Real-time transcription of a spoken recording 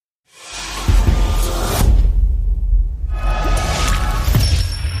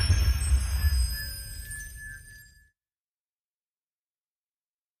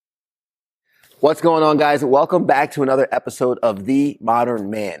What's going on, guys? Welcome back to another episode of The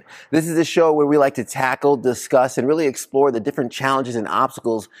Modern Man. This is a show where we like to tackle, discuss, and really explore the different challenges and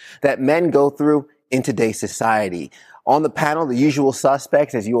obstacles that men go through in today's society. On the panel, the usual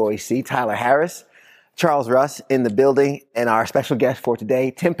suspects, as you always see, Tyler Harris, Charles Russ in the building, and our special guest for today,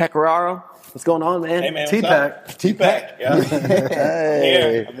 Tim Pecoraro. What's going on, man? Hey, man. T-Pac. T-Pac. Yeah.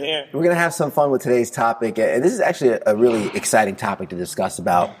 Hey. I'm here. We're going to have some fun with today's topic. And this is actually a really exciting topic to discuss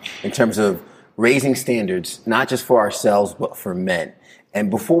about in terms of raising standards, not just for ourselves, but for men.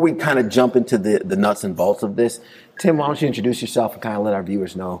 And before we kind of jump into the nuts and bolts of this, Tim, why don't you introduce yourself and kind of let our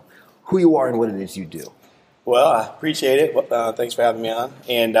viewers know who you are and what it is you do? Well, I appreciate it. Thanks for having me on.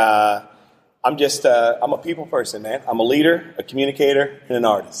 And I'm a people person, man. I'm a leader, a communicator, and an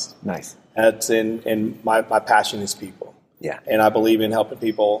artist. Nice. That's in my passion is people. Yeah. And I believe in helping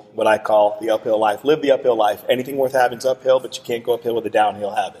people, what I call the uphill life. Live the uphill life. Anything worth having is uphill, but you can't go uphill with a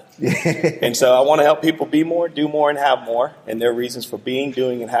downhill habit. And so I want to help people be more, do more, and have more. And their reasons for being,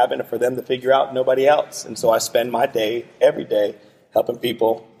 doing, and having are for them to figure out, nobody else. And so I spend my day, every day, helping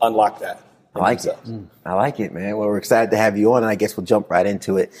people unlock that. I like it. I like it, man. Well, we're excited to have you on, and I guess we'll jump right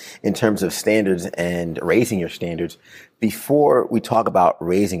into it in terms of standards and raising your standards. Before we talk about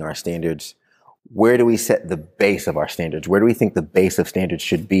raising our standards, where do we set the base of our standards? Where do we think the base of standards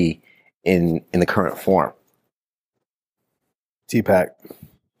should be in the current form? T-Pac.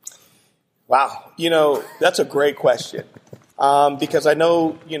 Wow. That's a great question. Because I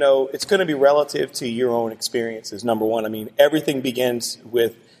know, it's going to be relative to your own experiences, number one. I mean, everything begins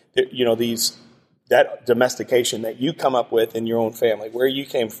with, that domestication that you come up with in your own family, where you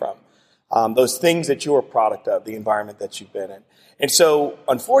came from, those things that you're a product of, the environment that you've been in. And so,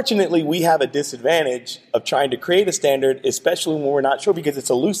 unfortunately, we have a disadvantage of trying to create a standard, especially when we're not sure, because it's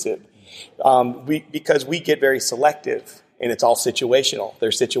elusive. Because we get very selective, and it's all situational.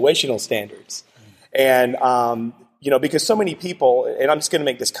 They're situational standards. And, because so many people, and I'm just going to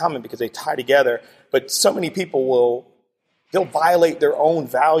make this comment because they tie together, but so many people they'll violate their own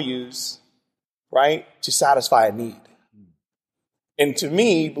values, right, to satisfy a need. And to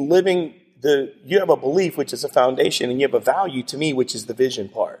me, you have a belief, which is a foundation, and you have a value to me, which is the vision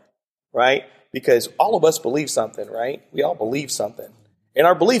part, right? Because all of us believe something, right? We all believe something. And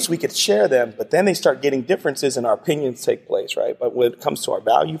our beliefs, we could share them, but then they start getting differences and our opinions take place, right? But when it comes to our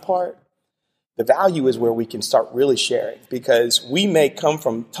value part, the value is where we can start really sharing, because we may come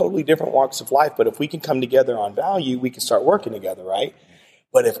from totally different walks of life, but if we can come together on value, we can start working together, right?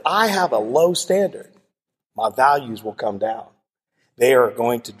 But if I have a low standard, my values will come down. They are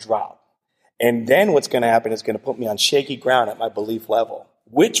going to drop. And then what's going to happen is going to put me on shaky ground at my belief level,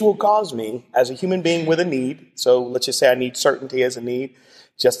 which will cause me, as a human being with a need, so let's just say I need certainty as a need,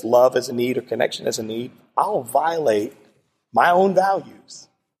 just love as a need, or connection as a need, I'll violate my own values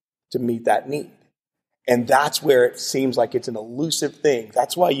to meet that need. And that's where it seems like it's an elusive thing.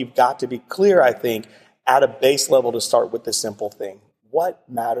 That's why you've got to be clear, I think, at a base level to start with the simple thing. What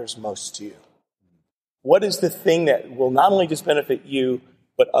matters most to you? What is the thing that will not only just benefit you,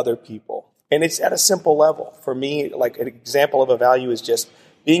 but other people? And it's at a simple level. For me, like an example of a value is just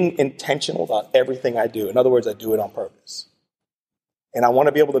being intentional about everything I do. In other words, I do it on purpose. And I want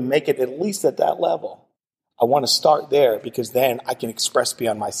to be able to make it at least at that level. I want to start there, because then I can express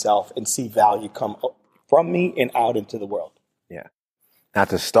beyond myself and see value come from me and out into the world. Yeah. Now,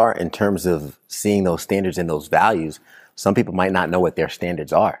 to start in terms of seeing those standards and those values, some people might not know what their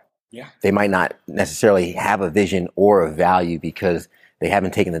standards are. Yeah. They might not necessarily have a vision or a value because they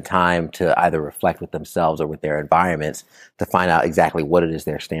haven't taken the time to either reflect with themselves or with their environments to find out exactly what it is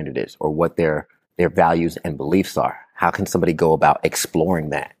their standard is or what their values and beliefs are. How can somebody go about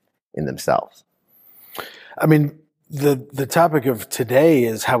exploring that in themselves? I mean, the topic of today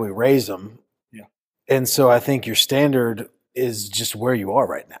is how we raise them. Yeah. And so I think your standard is just where you are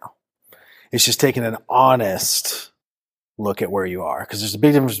right now. It's just taking an honest look at where you are, because there's a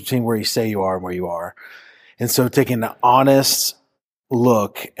big difference between where you say you are and where you are. And so taking an honest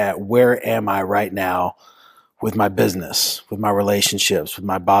look at where am I right now with my business, with my relationships, with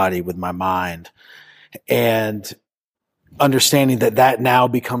my body, with my mind, and understanding that now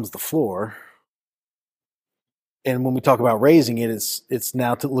becomes the floor. And when we talk about raising it, it's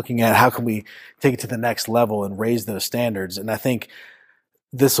now looking at how can we take it to the next level and raise those standards. And I think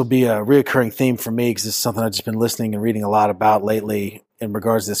this will be a reoccurring theme for me, because it's something I've just been listening and reading a lot about lately in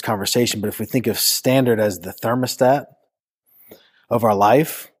regards to this conversation. But if we think of standard as the thermostat of our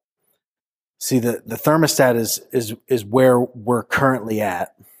life, see, the thermostat is where we're currently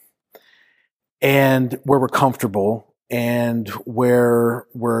at and where we're comfortable and where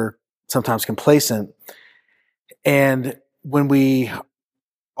we're sometimes complacent. And when we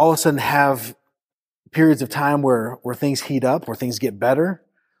all of a sudden have periods of time where things heat up, where things get better,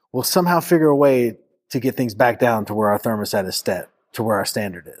 we'll somehow figure a way to get things back down to where our thermostat is set, to where our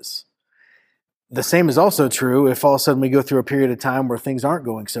standard is. The same is also true if all of a sudden we go through a period of time where things aren't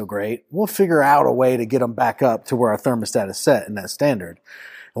going so great. We'll figure out a way to get them back up to where our thermostat is set in that standard.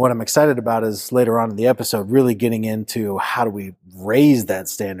 And what I'm excited about is later on in the episode, really getting into how do we raise that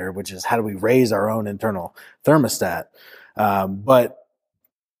standard, which is how do we raise our own internal thermostat. But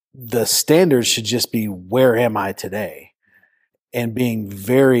the standard should just be, where am I today? And being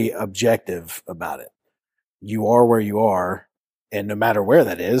very objective about it. You are where you are, and no matter where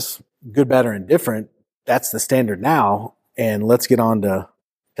that is, good, bad, or indifferent, that's the standard now. And let's get on to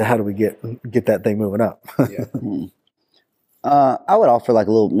how do we get that thing moving up. Yeah. I would offer like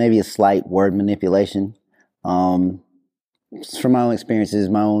maybe a slight word manipulation. From my own experiences,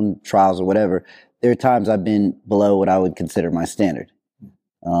 my own trials or whatever, there are times I've been below what I would consider my standard.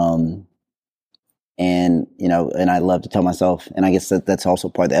 And, and I love to tell myself, and I guess that's also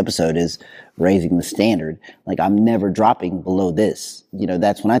part of the episode, is raising the standard. Like, I'm never dropping below this.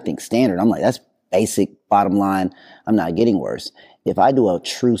 That's when I think standard. I'm like, that's basic, bottom line. I'm not getting worse. If I do a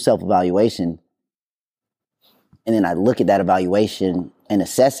true self-evaluation and then I look at that evaluation and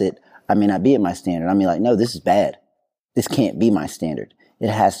assess it, I may not be at my standard. I mean, like, no, this is bad. This can't be my standard. It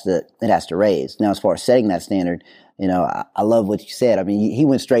has to raise. Now, as far as setting that standard, I love what you said. I mean, he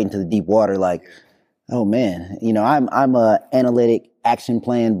went straight into the deep water, like, oh man, I'm a analytic action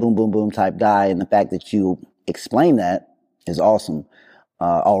plan, boom, boom, boom type guy. And the fact that you explain that is awesome,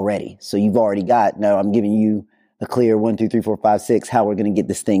 already. So you've already I'm giving you a clear 1, 2, 3, 4, 5, 6, how we're going to get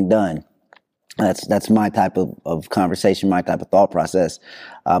this thing done. That's my type of conversation, my type of thought process.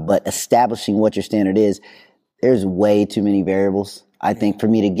 But establishing what your standard is, there's way too many variables. I think for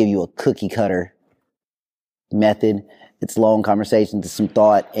me to give you a cookie cutter method, it's long conversations, it's some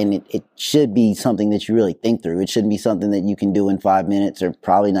thought, and it should be something that you really think through. It shouldn't be something that you can do in 5 minutes or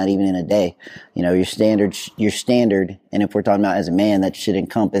probably not even in a day. Your standard, and if we're talking about as a man, that should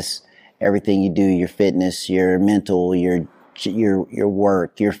encompass everything you do, your fitness, your mental, your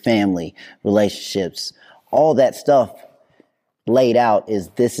work, your family, relationships, all that stuff laid out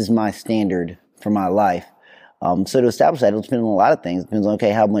this is my standard for my life. So to establish that, it'll depend on a lot of things. It depends on,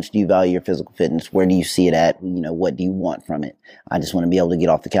 okay, how much do you value your physical fitness? Where do you see it at? What do you want from it? I just want to be able to get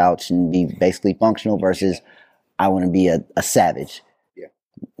off the couch and be basically functional versus I want to be a savage. Yeah.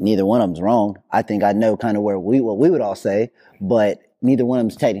 Neither one of them's wrong. I think I know kind of what we would all say, but neither one of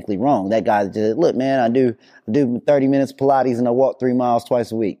them's technically wrong. That guy just, look, man, I do 30 minutes Pilates and I walk 3 miles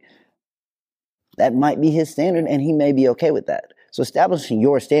twice a week. That might be his standard and he may be okay with that. So establishing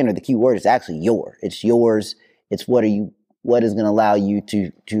your standard, the key word is actually it's yours. It's what is going to allow you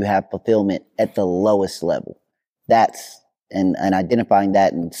to have fulfillment at the lowest level. And identifying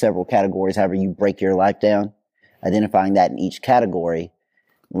that in several categories, however you break your life down, identifying that in each category,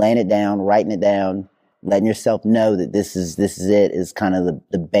 laying it down, writing it down, letting yourself know that this is it is kind of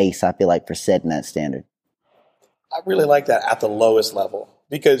the base, I feel like, for setting that standard. I really like that, at the lowest level,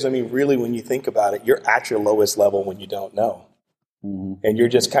 because, I mean, really, when you think about it, you're at your lowest level when you don't know. Mm-hmm. And you're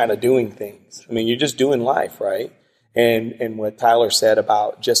just kind of doing things. I mean, you're just doing life, right? And what Tyler said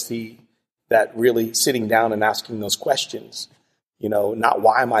about just that really sitting down and asking those questions, not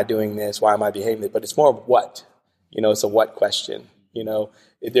why am I doing this? Why am I behaving this? But it's more of what, it's a what question.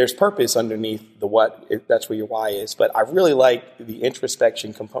 There's purpose underneath the what, that's where your why is. But I really like the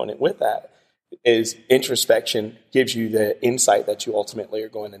introspection component with that. Is introspection gives you the insight that you ultimately are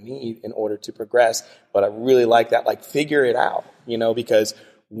going to need in order to progress. But I really like that, like, figure it out, because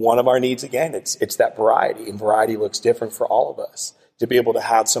one of our needs, again, it's that variety, and variety looks different for all of us, to be able to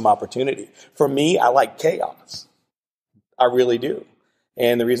have some opportunity. For me, I like chaos. I really do.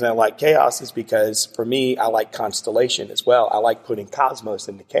 And the reason I like chaos is because for me, I like constellation as well. I like putting cosmos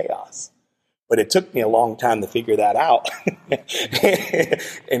into chaos. But it took me a long time to figure that out.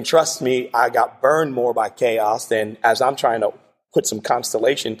 And trust me, I got burned more by chaos than, as I'm trying to put some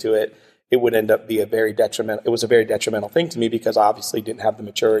constellation to it, it would end up be a very detrimental thing to me, because I obviously didn't have the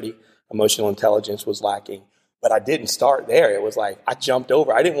maturity. Emotional intelligence was lacking. But I didn't start there. It was like I jumped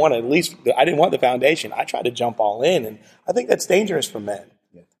over. I didn't want the foundation. I tried to jump all in. And I think that's dangerous for men.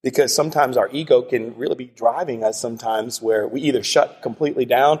 Because sometimes our ego can really be driving us sometimes, where we either shut completely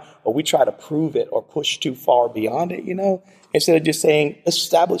down or we try to prove it or push too far beyond it, instead of just saying,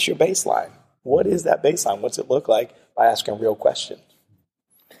 establish your baseline. What is that baseline? What's it look like? By asking real questions.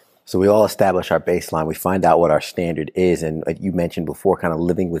 So we all establish our baseline. We find out what our standard is. And you mentioned before, kind of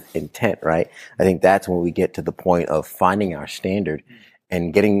living with intent, right? I think that's when we get to the point of finding our standard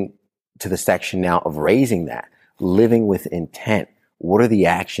and getting to the section now of raising that, living with intent. what are the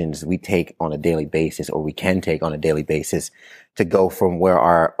actions we take on a daily basis, or we can take on a daily basis, to go from where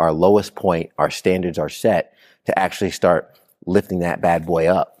our lowest point, our standards are set, to actually start lifting that bad boy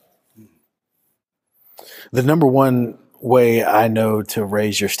up? The number one way I know to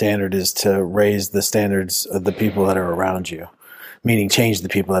raise your standard is to raise the standards of the people that are around you, meaning change the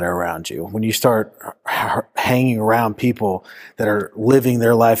people that are around you. When you start hanging around people that are living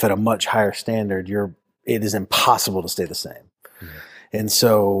their life at a much higher standard, it is impossible to stay the same. Mm-hmm. And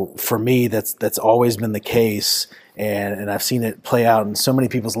so for me, that's always been the case. And I've seen it play out in so many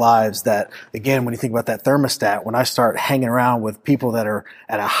people's lives that, again, when you think about that thermostat, when I start hanging around with people that are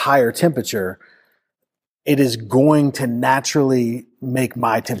at a higher temperature, it is going to naturally make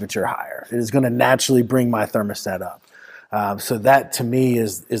my temperature higher. It is going to naturally bring my thermostat up. So that to me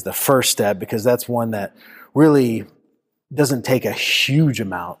is the first step, because that's one that really doesn't take a huge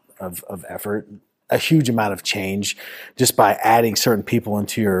amount of effort, a huge amount of change, just by adding certain people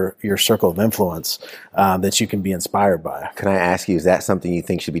into your circle of influence that you can be inspired by. Can I ask you, is that something you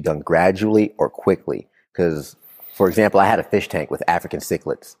think should be done gradually or quickly? Because, for example, I had a fish tank with African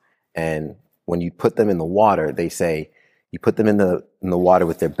cichlids, and when you put them in the water, they say you put them in the water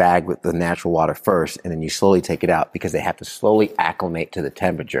with their bag with the natural water first, and then you slowly take it out, because they have to slowly acclimate to the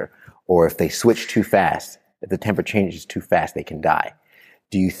temperature. Or if they switch too fast, if the temperature changes too fast, they can die.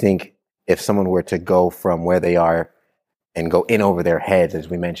 Do you think if someone were to go from where they are and go in over their heads, as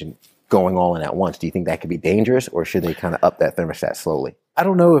we mentioned, going all in at once, do you think that could be dangerous, or should they kind of up that thermostat slowly? I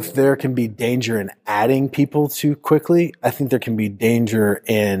don't know if there can be danger in adding people too quickly. I think there can be danger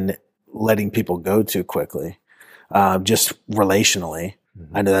in letting people go too quickly, just relationally.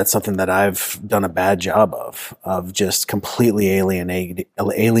 Mm-hmm. I know that's something that I've done a bad job of just completely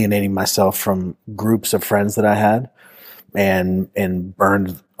alienating myself from groups of friends that I had, and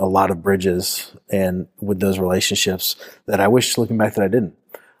burned a lot of bridges and with those relationships that I wish, looking back, that I didn't.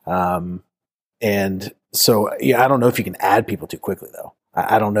 And so, yeah, I don't know if you can add people too quickly though.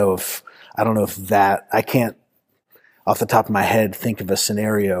 I don't know if that, I can't off the top of my head think of a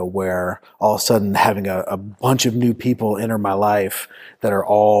scenario where all of a sudden having a bunch of new people enter my life that are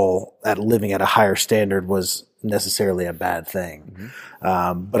all living at a higher standard was necessarily a bad thing.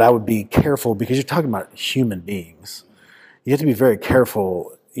 Mm-hmm. But I would be careful, because you're talking about human beings. You have to be very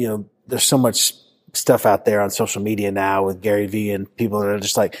careful. You know, there's so much stuff out there on social media now with Gary Vee and people that are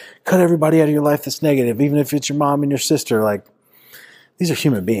just like, cut everybody out of your life that's negative, even if it's your mom and your sister. Like, these are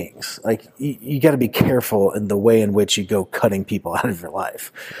human beings. Like, you got to be careful in the way in which you go cutting people out of your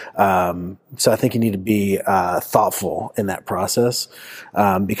life. So I think you need to be thoughtful in that process,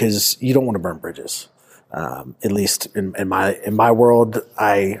 because you don't want to burn bridges. At least in my world,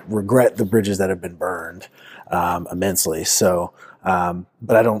 I regret the bridges that have been burned immensely. So,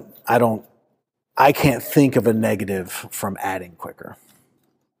 but I can't think of a negative from adding quicker.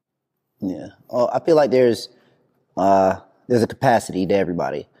 Yeah. Oh, I feel like there's a capacity to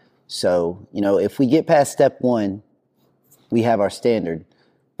everybody. So, if we get past step one, we have our standard.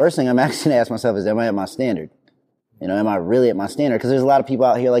 First thing I'm actually going to ask myself is, am I at my standard? Am I really at my standard? Because there's a lot of people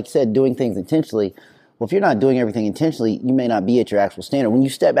out here, like you said, doing things intentionally. Well, if you're not doing everything intentionally, you may not be at your actual standard. When you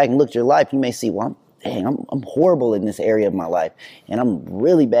step back and look at your life, you may see, well, I'm horrible in this area of my life, and I'm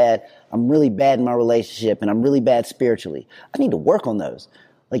really bad. I'm really bad in my relationship, and I'm really bad spiritually. I need to work on those.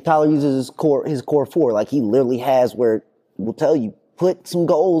 Like Tyler uses his core 4. Like, he literally has where we'll tell you, put some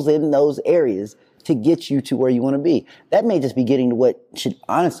goals in those areas to get you to where you want to be. That may just be getting to what should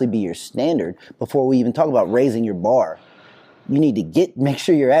honestly be your standard before we even talk about raising your bar. You need to make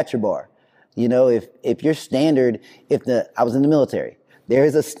sure you're at your bar. If your standard, I was in the military, there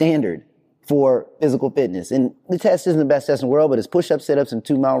is a standard for physical fitness. And the test isn't the best test in the world, but it's push-ups, sit-ups, and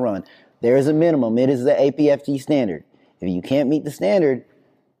 2-mile run. There is a minimum. It is the APFT standard. If you can't meet the standard,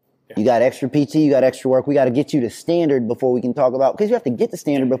 you got extra PT, you got extra work. We got to get you to standard before we can talk about, because you have to get the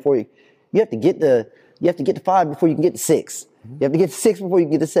standard before you have to get to 5 before you can get to 6. You have to get to 6 before you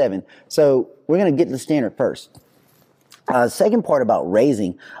can get to 7. So we're going to get to the standard first. Second part about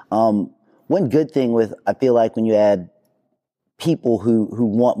raising, one good thing I feel like when you add people who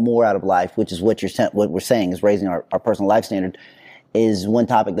want more out of life, which is what we're saying is raising our personal life standard, is one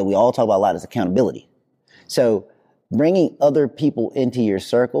topic that we all talk about a lot, is accountability. So bringing other people into your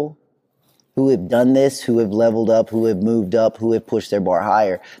circle who have done this, who have leveled up, who have moved up, who have pushed their bar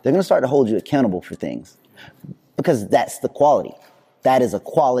higher, they're going to start to hold you accountable for things, because that's the quality. That is a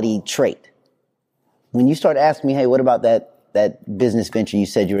quality trait. When you start asking me, hey, what about that business venture you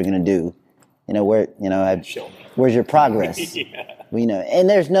said you were going to do? Where's your progress? Yeah. And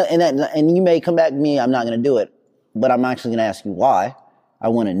there's and you may come back to me, I'm not going to do it, but I'm actually going to ask you why. I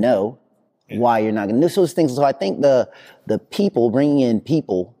want to know. why you're not going to do those things. So I think the people, bringing in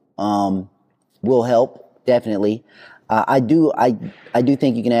people, will help, definitely. I do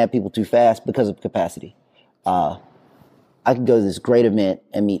think you can add people too fast because of capacity. I could go to this great event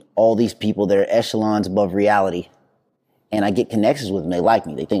and meet all these people that are echelons above reality, and I get connections with them. They like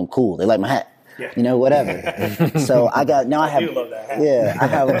me. They think I'm cool. They like my hat. Yeah. Whatever. So I have. I love that hat. Yeah, I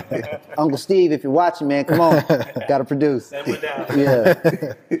have Uncle Steve. If you're watching, man, come on. Got to produce. Send one down.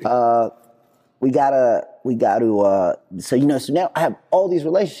 Yeah. We gotta. So now I have all these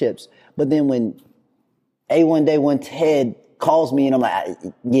relationships, but then when A1 Day One Ted calls me and I'm like,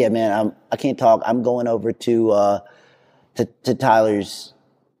 yeah, man, I can't talk. I'm going over to Tyler's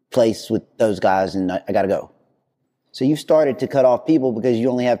place with those guys, and I gotta go. So you started to cut off people because you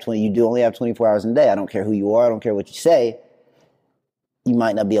only have 24 hours in a day. I don't care who you are. I don't care what you say. You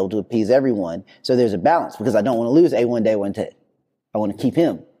might not be able to appease everyone. So there's a balance because I don't want to lose A1 Day One Ted. I want to keep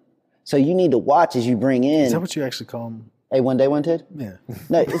him. So you need to watch as you bring in. Is that what you actually call him? A1 Day One Ted? Yeah.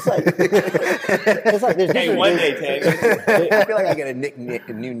 No, it's like there's different. One Day Ted. I feel like I get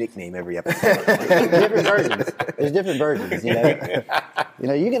a new nickname every episode. Different versions. There's different versions.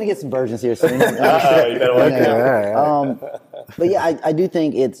 You're gonna get some versions here soon. You better work it out. But yeah, I do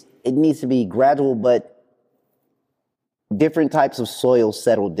think it needs to be gradual, but different types of soil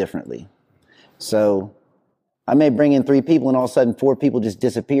settle differently. So I may bring in 3 people, and all of a sudden 4 people just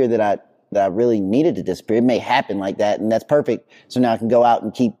disappear that I really needed to disappear. It may happen like that, and that's perfect. So now I can go out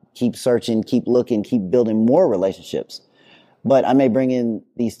and keep searching, keep looking, keep building more relationships. But I may bring in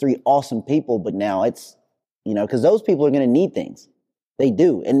these 3 awesome people, but now it's, because those people are going to need things. They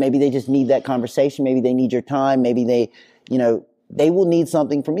do. And maybe they just need that conversation. Maybe they need your time. Maybe they will need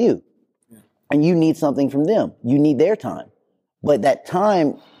something from you. And you need something from them. You need their time. But that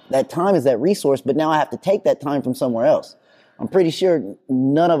time is that resource, but now I have to take that time from somewhere else. I'm pretty sure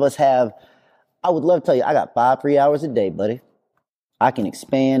none of us have. I would love to tell you, I got 5 free hours a day, buddy. I can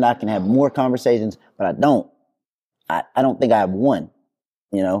expand. I can have more conversations, but I don't. I don't think I have one,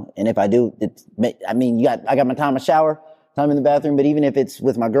 and if I do, I got my time in the shower, time in the bathroom, but even if it's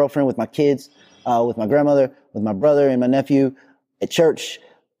with my girlfriend, with my kids, with my grandmother, with my brother and my nephew, at church,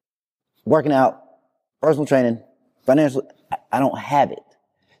 working out, personal training, financial, I don't have it.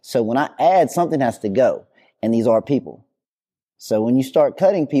 So when I add, something has to go, and these are people. So when you start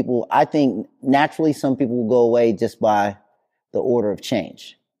cutting people, I think naturally some people will go away just by the order of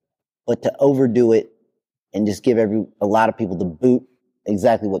change. But to overdo it and just give a lot of people the boot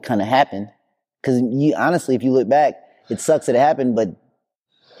exactly what kind of happened, because honestly, if you look back, it sucks that it happened, but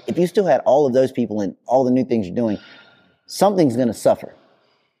if you still had all of those people and all the new things you're doing, something's going to suffer.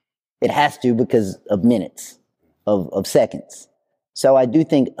 It has to because of minutes, of seconds. So I do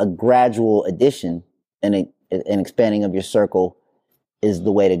think a gradual addition and an expanding of your circle is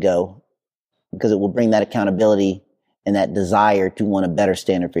the way to go, because it will bring that accountability and that desire to want a better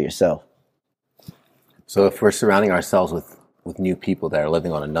standard for yourself. So if we're surrounding ourselves with new people that are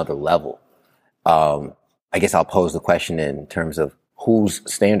living on another level, I guess I'll pose the question in terms of whose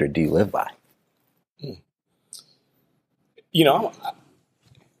standard do you live by?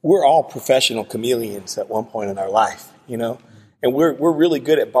 We're all professional chameleons at one point in our life, and we're really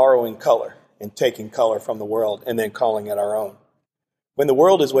good at borrowing color and taking color from the world and then calling it our own, when the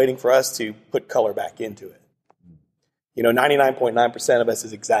world is waiting for us to put color back into it. 99.9% of us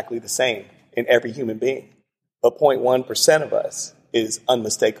is exactly the same in every human being, but 0.1% of us is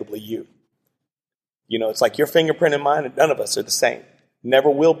unmistakably you. It's like your fingerprint and mine, and none of us are the same. Never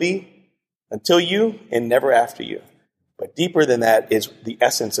will be until you, and never after you. But deeper than that is the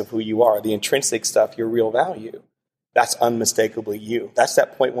essence of who you are, the intrinsic stuff, your real value. That's unmistakably you. That's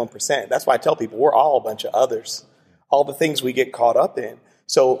that 0.1%. That's why I tell people we're all a bunch of others. All the things we get caught up in.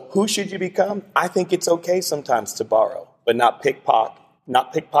 So who should you become? I think it's okay sometimes to borrow, but not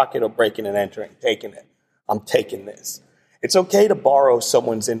pickpocket or breaking and entering, taking it. I'm taking this. It's okay to borrow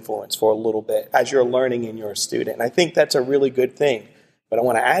someone's influence for a little bit as you're learning and you're a student. And I think that's a really good thing. But I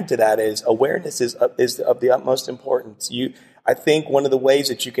want to add to that is awareness is of the utmost importance. I think one of the ways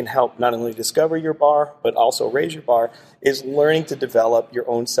that you can help not only discover your bar, but also raise your bar, is learning to develop your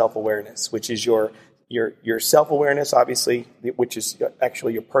own self-awareness, which is your self-awareness, obviously, which is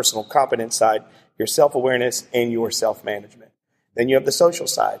actually your personal competence side, your self-awareness and your self-management. Then you have the social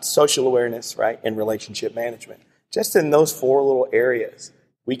side, social awareness, right, and relationship management. Just in those 4 little areas,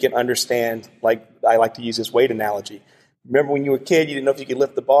 we can understand, like I like to use this weight analogy. Remember when you were a kid, you didn't know if you could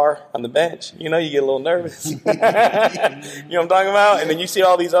lift the bar on the bench. You get a little nervous. You know what I'm talking about? And then you see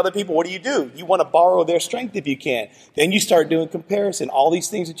all these other people. What do? You want to borrow their strength if you can. Then you start doing comparison, all these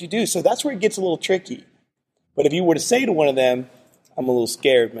things that you do. So that's where it gets a little tricky. But if you were to say to one of them, I'm a little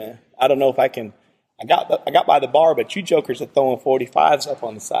scared, man. I don't know if I can. I got by the bar, but you jokers are throwing 45s up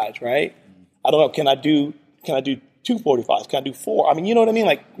on the sides, right? I don't know. Can I do 2 45s? Can I do 4? I mean, you know what I mean?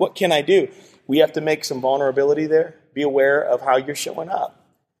 Like, what can I do? We have to make some vulnerability there. Be aware of how you're showing up.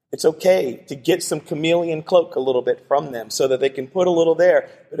 It's okay to get some chameleon cloak a little bit from them so that they can put a little there.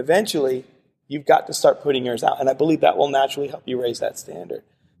 But eventually, you've got to start putting yours out. And I believe that will naturally help you raise that standard.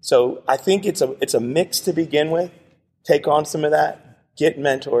 So I think it's a mix to begin with. Take on some of that. Get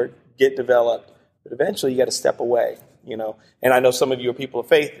mentored. Get developed. But eventually, you got to step away, you know. And I know some of you are people of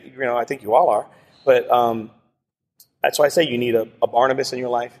faith. You know, I think you all are. But that's why I say you need a Barnabas in your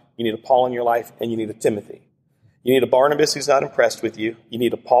life. You need a Paul in your life. And you need a Timothy. You need a Barnabas who's not impressed with you. You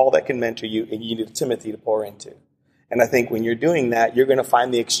need a Paul that can mentor you. And you need a Timothy to pour into. And I think when you're doing that, you're going to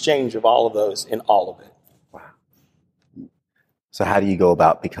find the exchange of all of those in all of it. Wow. So how do you go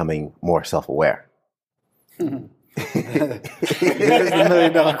about becoming more self-aware? There's the $1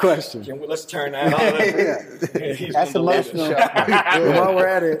 million question. Let's turn that on. That's emotional. While we're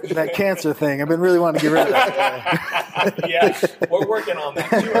at it, that cancer thing, I've been really wanting to get rid of that. Yeah, we're working on that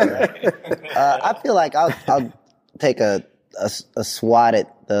too, right? I feel like I'll take a swat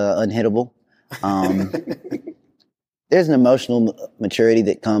at the unhittable. There's an emotional maturity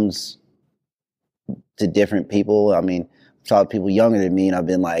that comes to different people. I mean, I've talked to people younger than me, and I've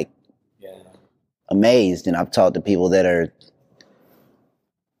been like amazed. And I've talked to people that are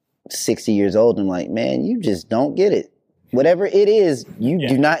 60 years old, and I'm like, man, you just don't get it. Whatever it is, you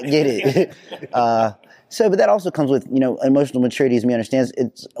do not get it. But that also comes with, you know, emotional maturity, as me understands.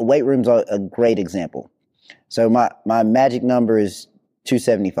 Weight room's a great example. So my magic number is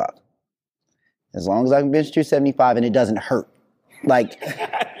 275. As long as I can bench 275 and it doesn't hurt. Like,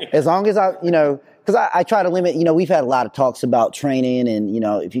 as long as because I try to limit, you know, we've had a lot of talks about training and, you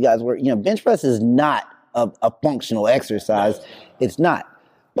know, if you guys were, you know, bench press is not a functional exercise. It's not.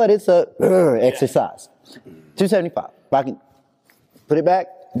 But it's a exercise. 275. If I can put it back,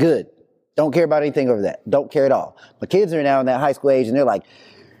 good. Don't care about anything over that. Don't care at all. My kids are now in that high school age and they're like,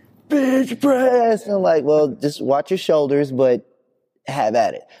 bench press. And I'm like, well, just watch your shoulders, but have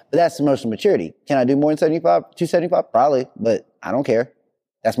at it. But that's emotional maturity. Can I do more than 275? Probably, but I don't care.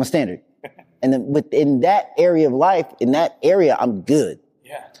 That's my standard. And then within that area of life, in that area, I'm good.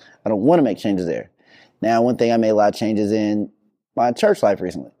 Yeah. I don't want to make changes there. Now, one thing I made a lot of changes in my church life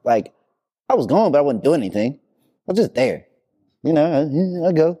recently. Like, I was going, but I wasn't doing anything. I was just there. You know,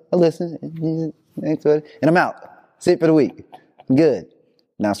 I go, I listen, and I'm out. Sit for the week. I'm good.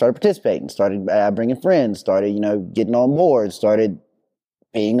 Now I started participating, started bringing friends, started, you know, getting on board, started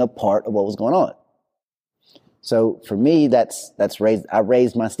being a part of what was going on. So for me, I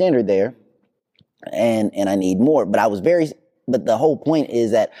raised my standard there, and I need more. But but the whole point is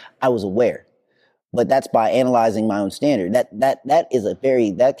that I was aware. But that's by analyzing my own standard.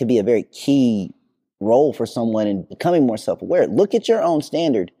 That could be a very key role for someone in becoming more self-aware. Look at your own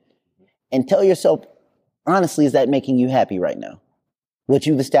standard and tell yourself, honestly, is that making you happy right now? What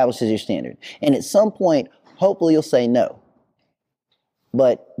you've established as your standard. And at some point, hopefully you'll say no.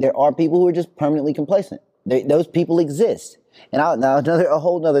 But there are people who are just permanently complacent. Those people exist. And now a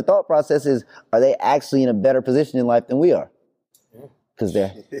whole nother thought process is, are they actually in a better position in life than we are? Because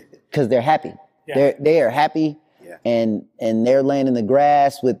they're happy. Yeah. They are happy, and they're laying in the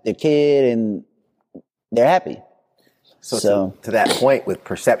grass with their kid, and they're happy. So to that point, with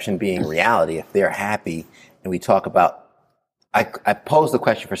perception being reality, if they're happy, and we talk about, I pose the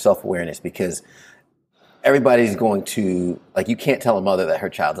question for self-awareness because everybody's going to, like, you can't tell a mother that her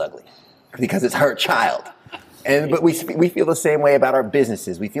child's ugly because it's her child. But we feel the same way about our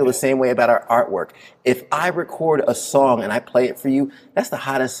businesses. We feel the same way about our artwork. If I record a song and I play it for you, that's the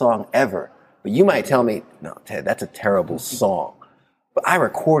hottest song ever. But you might tell me, no, Ted, that's a terrible song. But I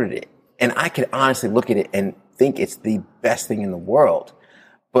recorded it, and I can honestly look at it and think it's the best thing in the world.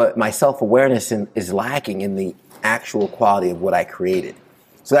 But my self-awareness is lacking in the actual quality of what I created.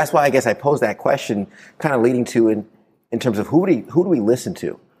 So that's why I guess I posed that question, kind of leading to in terms of who do we listen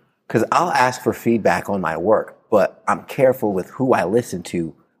to? Because I'll ask for feedback on my work, but I'm careful with who I listen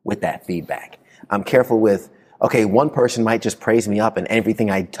to with that feedback. I'm careful with, okay, one person might just praise me up and everything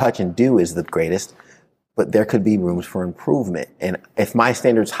I touch and do is the greatest, but there could be rooms for improvement. And if my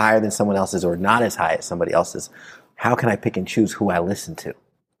standard's higher than someone else's or not as high as somebody else's, how can I pick and choose who I listen to?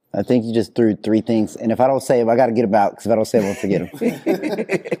 I think you just threw 3 things. And if I don't say them, I got to get them out, because if I don't say them, I'll forget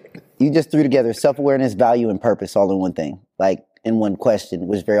them. You just threw together self-awareness, value, and purpose all in one thing, like in one question,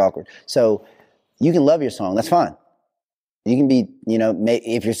 which is very awkward. So you can love your song. That's fine. You can be, you know,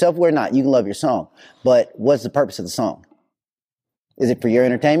 if you're self-aware or not, you can love your song. But what's the purpose of the song? Is it for your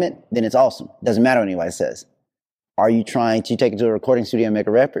entertainment? Then it's awesome. Doesn't matter what anybody says. Are you trying to take it to a recording studio and make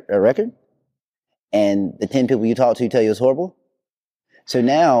a record? And the 10 people you talk to tell you it's horrible? So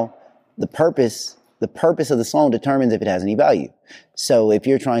now the purpose of the song determines if it has any value. So if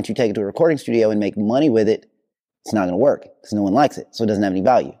you're trying to take it to a recording studio and make money with it, it's not going to work because no one likes it. So it doesn't have any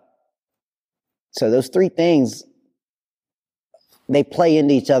value. So those three things, they play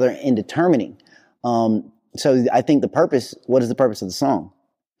into each other in determining. So I think what is the purpose of the song?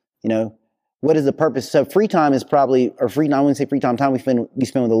 You know, what is the purpose? So free time is probably, I wouldn't say free time we spend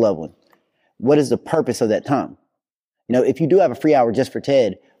with a loved one. What is the purpose of that time? You know, if you do have a free hour just for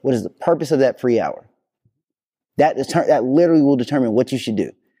Ted, what is the purpose of that free hour? That literally will determine what you should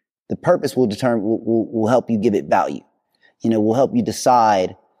do. The purpose will help you give it value. You know, will help you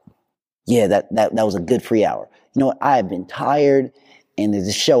decide, yeah, that was a good free hour. You know what? I have been tired and there's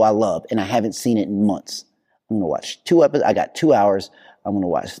a show I love and I haven't seen it in months. I'm going to watch 2 episodes. I got 2 hours. I'm going to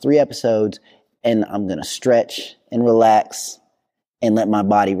watch 3 episodes and I'm going to stretch and relax and let my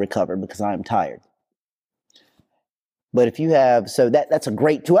body recover because I'm tired. But if you have, so that's a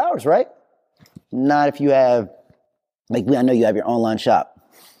great 2 hours, right? Not if you have, like, I know you have your online shop.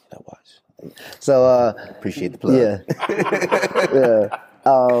 So, appreciate the plug. Yeah.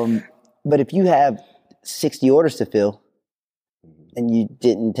 But if you have 60 orders to fill and you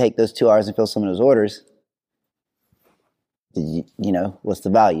didn't take those 2 hours and fill some of those orders, you know, what's the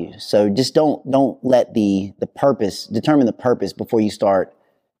value? So just don't let the purpose, determine the purpose before you start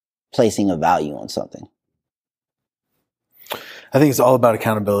placing a value on something. I think it's all about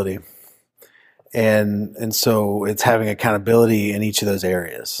accountability. And so it's having accountability in each of those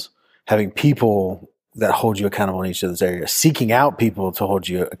areas, having people that hold you accountable in each of those areas, seeking out people to hold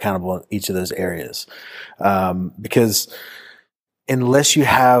you accountable in each of those areas. Because unless you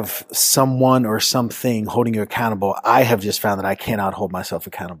have someone or something holding you accountable, I have just found that I cannot hold myself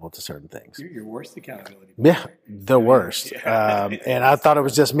accountable to certain things. You're your worst accountability. Yeah, the worst. And I thought it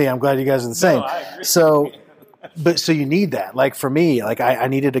was just me. I'm glad you guys are the same. No, I agree. So you need that. Like for me, like I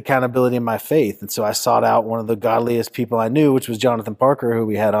needed accountability in my faith. And so I sought out one of the godliest people I knew, which was Jonathan Parker, who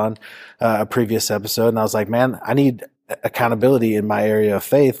we had on a previous episode. And I was like, man, I need accountability in my area of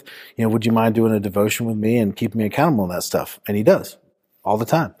faith. You know, would you mind doing a devotion with me and keeping me accountable on that stuff? And he does all the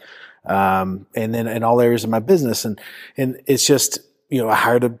time. And then in all areas of my business. And it's just, you know, I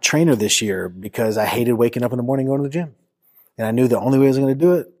hired a trainer this year because I hated waking up in the morning going to the gym. And I knew the only way I was going to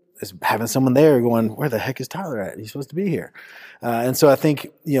do it is having someone there going, where the heck is Tyler at? He's supposed to be here. And so I think,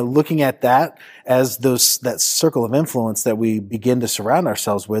 you know, looking at that as that circle of influence that we begin to surround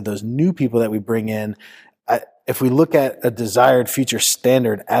ourselves with, those new people that we bring in, if we look at a desired future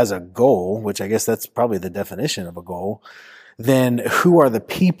standard as a goal, which I guess that's probably the definition of a goal, then who are the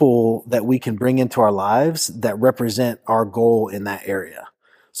people that we can bring into our lives that represent our goal in that area?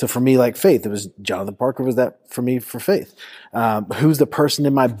 So for me, like faith, it was Jonathan Parker was that for me for faith. Who's the person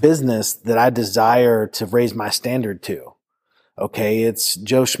in my business that I desire to raise my standard to? Okay, it's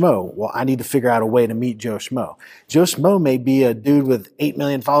Joe Schmo. Well, I need to figure out a way to meet Joe Schmo. Joe Schmo may be a dude with 8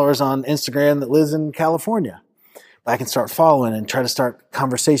 million followers on Instagram that lives in California. But I can start following and try to start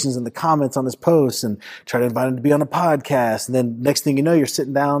conversations in the comments on his posts and try to invite him to be on a podcast. And then next thing you know, you're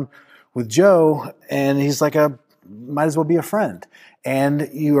sitting down with Joe and he's like might as well be a friend. And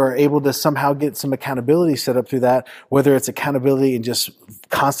you are able to somehow get some accountability set up through that, whether it's accountability and just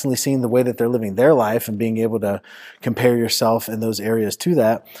constantly seeing the way that they're living their life and being able to compare yourself in those areas to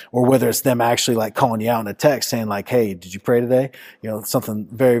that, or whether it's them actually like calling you out in a text saying like, hey, did you pray today? You know, something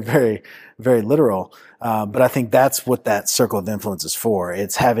very, very, very literal. But I think that's what that circle of influence is for.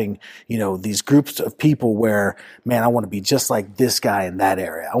 It's having, you know, these groups of people where, man, I want to be just like this guy in that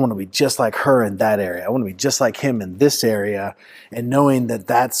area. I want to be just like her in that area. I want to be just like him in this area. And knowing that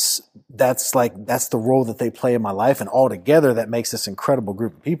that's the role that they play in my life. And all together, that makes this incredible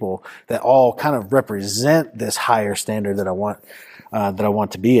group of people that all kind of represent this higher standard that I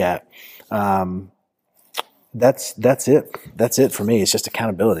want to be at. That's it. That's it for me. It's just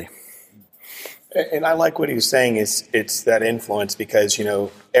accountability. And I like what he was saying is it's that influence because, you know,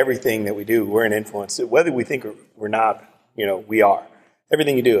 everything that we do, we're an influence. Whether we think we're not, you know, we are.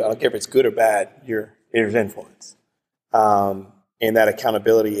 Everything you do, I don't care if it's good or bad, there's influence. And that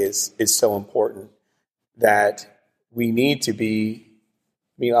accountability is so important that we need to be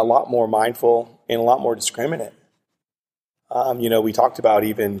a lot more mindful and a lot more discriminate. You know, we talked about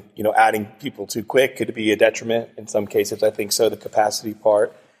even, you know, adding people too quick could be a detriment in some cases. I think so, the capacity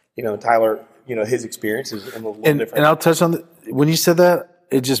part. You know, Tyler, you know, his experience is a little different. And I'll touch on when you said that,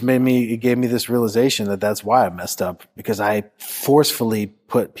 it gave me this realization that that's why I messed up, because I forcefully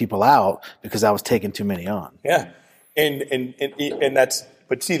put people out because I was taking too many on. Yeah. And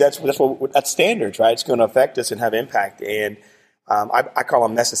But see, that's standards, right? It's going to affect us and have impact. And I call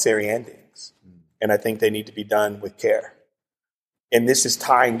them necessary endings. And I think they need to be done with care. And this is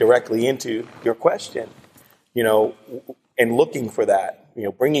tying directly into your question, and looking for that,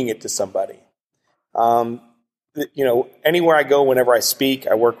 bringing it to somebody. Anywhere I go, whenever I speak,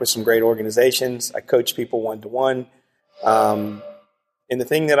 I work with some great organizations. I coach people one-to-one. And the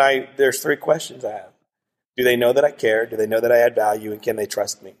thing there's 3 questions I have. Do they know that I care? Do they know that I add value? And can they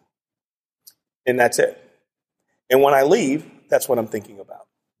trust me? And that's it. And when I leave, that's what I'm thinking about.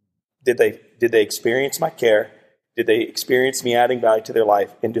 Did they experience my care? Did they experience me adding value to their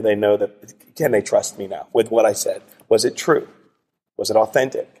life? And do they know that, can they trust me now with what I said? Was it true? Was it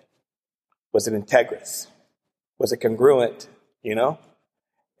authentic? Was it integrous? Was it congruent?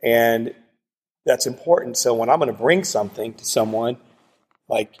 And that's important. So when I'm going to bring something to someone,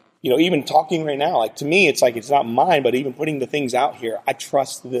 even talking right now, to me, it's like, it's not mine, but even putting the things out here, I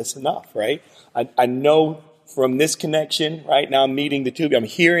trust this enough, right? I know from this connection, right now I'm meeting the two of you, I'm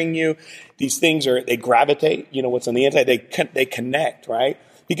hearing you. These things they gravitate, what's on the inside, they connect, right?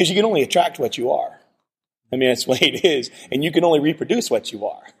 Because you can only attract what you are. I mean, that's the way it is. And you can only reproduce what you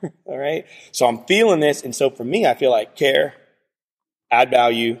are. All right. So I'm feeling this. And so for me, I feel like care, add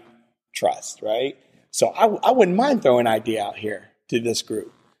value, trust, right? So I wouldn't mind throwing an idea out here to this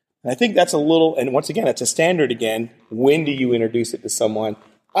group. And I think that's and once again, it's a standard again. When do you introduce it to someone?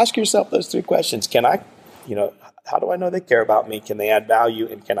 Ask yourself those 3 questions. How do I know they care about me? Can they add value?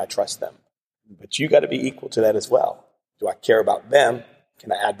 And can I trust them? But you got to be equal to that as well. Do I care about them?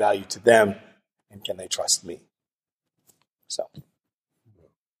 Can I add value to them? And can they trust me? So. It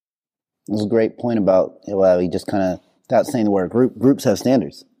was a great point about, you just kind of, without saying the word, groups have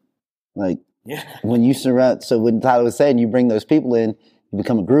standards. When you surround, so when Tyler was saying you bring those people in, you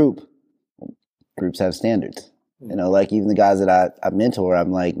become a group, groups have standards. Even the guys that I mentor,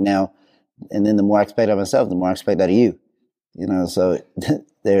 I'm like, now, and then the more I expect of myself, the more I expect out of you. So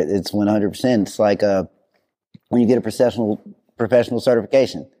it's 100%. It's like when you get a professional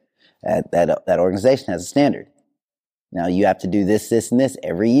certification, that organization has a standard. Now you have to do this, and this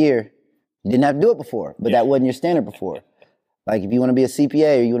every year. You didn't have to do it before, but that wasn't your standard before. Like if you want to be a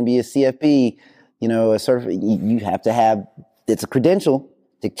CPA or you want to be a CFP, you have to have, it's a credential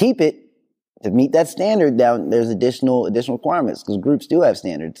to keep it, to meet that standard. Down there's additional requirements because groups do have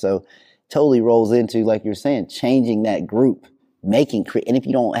standards. So totally rolls into, like you're saying, changing that group, and if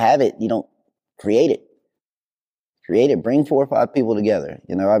you don't have it, you don't create it. Bring 4 or 5 people together.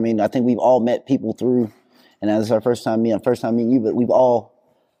 I think we've all met people through, and this is our first time meeting you, but we've all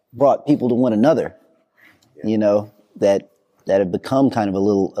brought people to one another, that have become kind of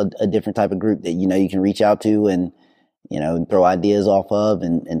a different type of group that, you can reach out to and, throw ideas off of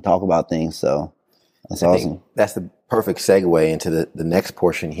and talk about things. So that's awesome. That's the perfect segue into the next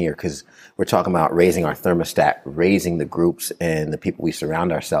portion here, because we're talking about raising our thermostat, raising the groups and the people we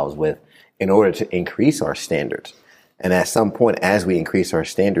surround ourselves with in order to increase our standards. And at some point, as we increase our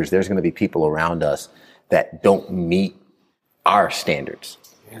standards, there's going to be people around us that don't meet our standards.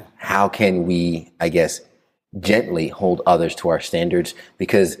 Yeah. How can we, gently hold others to our standards?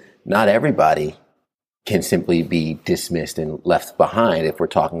 Because not everybody can simply be dismissed and left behind. If we're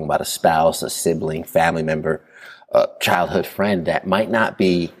talking about a spouse, a sibling, family member, a childhood friend that might not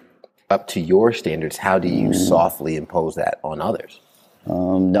be up to your standards, how do you softly impose that on others?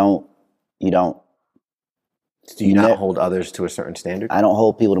 Do you not hold others to a certain standard? I don't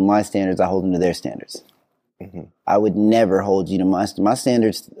hold people to my standards. I hold them to their standards. Mm-hmm. I would never hold you to my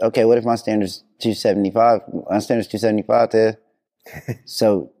standards. Okay, what if my standard's 275? My standard's 275 to.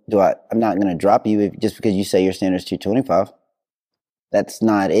 So I'm not going to drop you just because you say your standard's 225. That's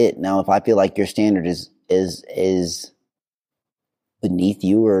not it. Now, if I feel like your standard is beneath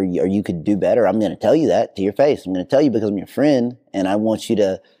you or you could do better, I'm going to tell you that to your face. I'm going to tell you because I'm your friend and I want you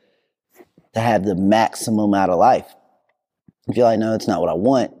to have the maximum out of life. If you're like, no, it's not what I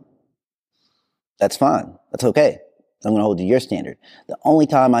want, that's fine. That's okay. I'm going to hold you to your standard. The only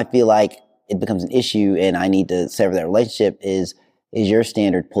time I feel like it becomes an issue and I need to sever that relationship is your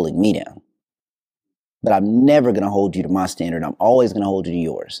standard pulling me down. But I'm never going to hold you to my standard. I'm always going to hold you to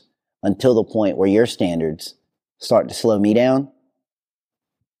yours until the point where your standards start to slow me down.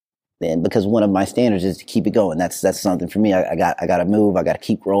 Then, because one of my standards is to keep it going. That's something for me. I got to move. I got to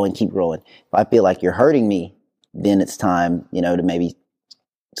keep growing. If I feel like you're hurting me, then it's time, to maybe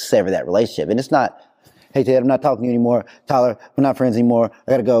sever that relationship. And it's not, hey, Ted, I'm not talking to you anymore. Tyler, we're not friends anymore.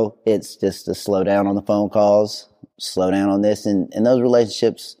 I got to go. It's just to slow down on the phone calls, slow down on this, and those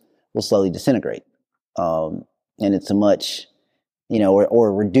relationships will slowly disintegrate. And it's a much,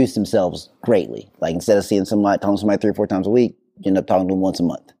 or reduce themselves greatly. Like instead of seeing talking to somebody 3 or 4 times a week, You end up talking to them once a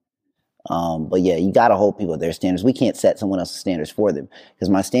month. But yeah, you got to hold people to their standards. We can't set someone else's standards for them, because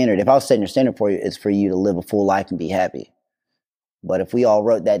my standard, if I was setting your standard for you, it's for you to live a full life and be happy. But if we all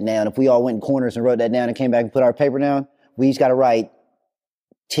wrote that down, if we all went in corners and wrote that down and came back and put our paper down, we each got to write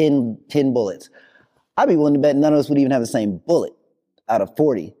 10 bullets. I'd be willing to bet none of us would even have the same bullet out of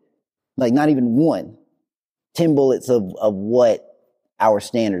 40. Like not even one. 10 bullets of what our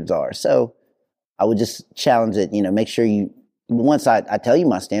standards are. So I would just challenge it, make sure once I tell you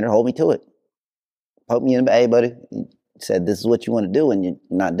my standard, hold me to it. Poke me in the, hey buddy, you said this is what you want to do and you're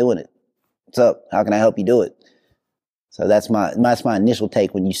not doing it. What's up? How can I help you do it? So that's my initial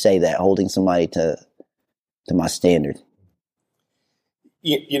take when you say that, holding somebody to my standard.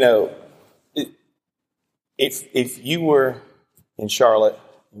 If you were in Charlotte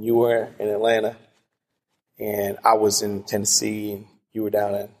and you were in Atlanta and I was in Tennessee and you were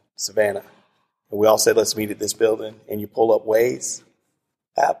down in Savannah and we all said, let's meet at this building, and you pull up Waze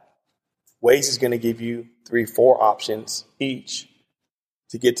app, Waze is going to give you 3-4 options each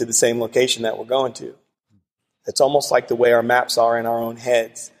to get to the same location that we're going to. It's almost like the way our maps are in our own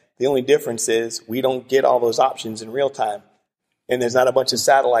heads. The only difference is we don't get all those options in real time, and there's not a bunch of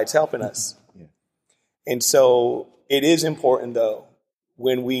satellites helping us. Yeah. And so it is important, though,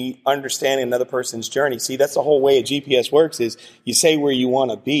 when we understand another person's journey. See, that's the whole way a GPS works, is you say where you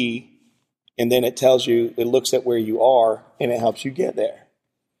want to be, and then it tells you, it looks at where you are, and it helps you get there.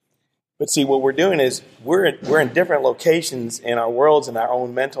 But see, what we're doing is we're in different locations in our worlds and our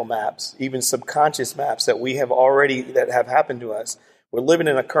own mental maps, even subconscious maps that have happened to us. We're living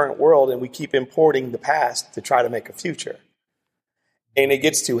in a current world, and we keep importing the past to try to make a future. And it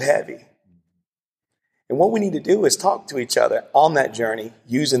gets too heavy. And what we need to do is talk to each other on that journey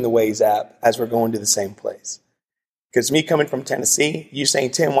using the Waze app as we're going to the same place. Because me coming from Tennessee, you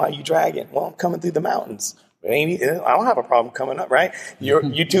saying, Tim, why are you dragging? Well, I'm coming through the mountains. I don't have a problem coming up, right?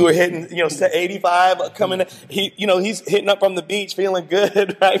 You two are hitting, 85 coming. He's hitting up from the beach, feeling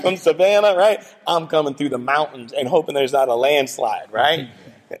good, right? From Savannah, right? I'm coming through the mountains and hoping there's not a landslide, right?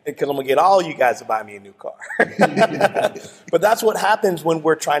 Because I'm gonna get all you guys to buy me a new car. But that's what happens when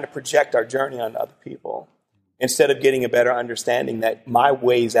we're trying to project our journey on other people, instead of getting a better understanding that my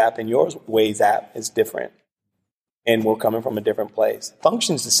Waze app and your Waze app is different, and we're coming from a different place.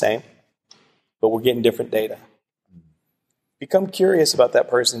 Function's the same, but we're getting different data. Become curious about that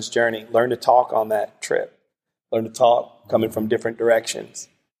person's journey. Learn to talk on that trip. Learn to talk coming from different directions,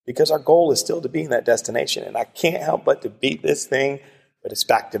 because our goal is still to be in that destination. And I can't help but to beat this thing, but it's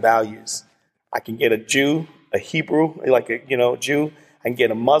back to values. I can get a Jew, a Hebrew, Jew. I can get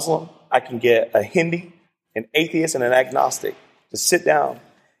a Muslim. I can get a Hindi, an atheist, and an agnostic to sit down.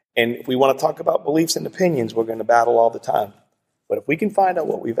 And if we want to talk about beliefs and opinions, we're going to battle all the time. But if we can find out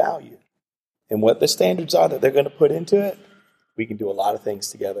what we value and what the standards are that they're going to put into it, we can do a lot of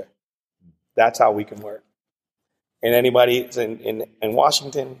things together. That's how we can work. And anybody in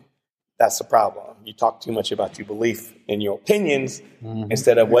Washington, that's the problem. You talk too much about your belief and your opinions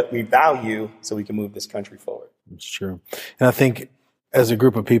instead of what we value, so we can move this country forward. It's true. And I think as a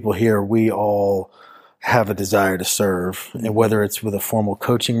group of people here, we all have a desire to serve, and whether it's with a formal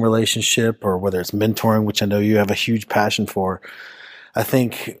coaching relationship or whether it's mentoring, which I know you have a huge passion for, I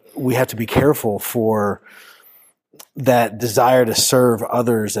think we have to be careful for that desire to serve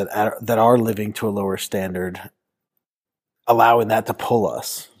others that are living to a lower standard, allowing that to pull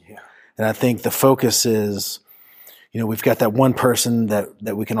us. Yeah. And I think the focus is, we've got that one person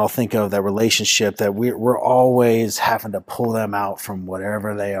that we can all think of, that relationship that we're always having to pull them out from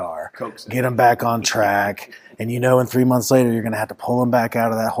whatever they are, get them back on track. And in 3 months later, you're going to have to pull them back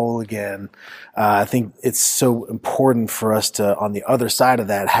out of that hole again. I think it's so important for us to, on the other side of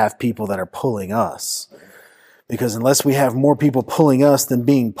that, have people that are pulling us. Because unless we have more people pulling us than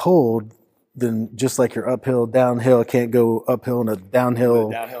being pulled, then just like your uphill, downhill can't go uphill in a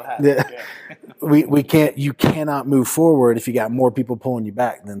downhill. Yeah. We can't, you cannot move forward if you got more people pulling you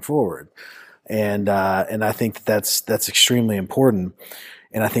back than forward. And I think that's extremely important.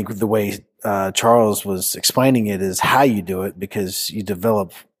 And I think the way, Charles was explaining it is how you do it, because you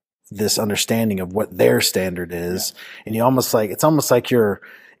develop this understanding of what their standard is. Yeah. And it's almost like you're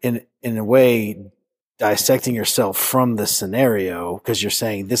in a way dissecting yourself from the scenario, because you're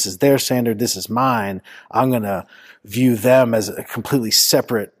saying, this is their standard, this is mine. I'm going to view them as a completely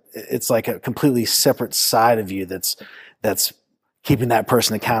separate. It's like a completely separate side of you that's keeping that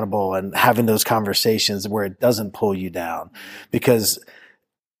person accountable and having those conversations where it doesn't pull you down, because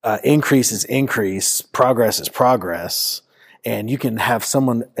increase is increase, progress is progress. And you can have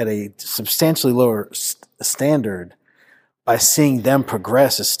someone at a substantially lower standard, by seeing them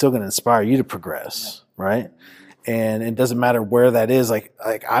progress is still going to inspire you to progress. Right. And it doesn't matter where that is. Like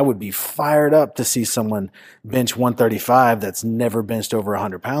I would be fired up to see someone bench 135 that's never benched over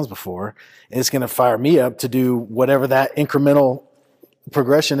 100 pounds before. And it's going to fire me up to do whatever that incremental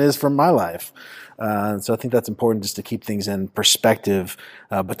progression is from my life. So I think that's important just to keep things in perspective,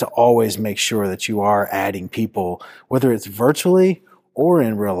 but to always make sure that you are adding people, whether it's virtually or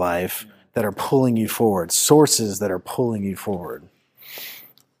in real life, that are pulling you forward, sources that are pulling you forward.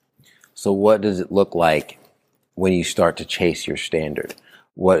 So what does it look like when you start to chase your standard?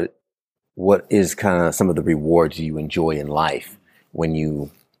 What is kind of some of the rewards you enjoy in life when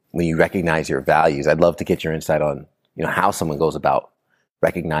you recognize your values? I'd love to get your insight on, how someone goes about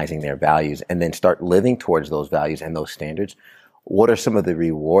recognizing their values and then start living towards those values and those standards. What are some of the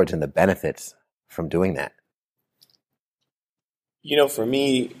rewards and the benefits from doing that? For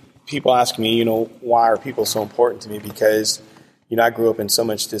me, people ask me, why are people so important to me? Because, I grew up in so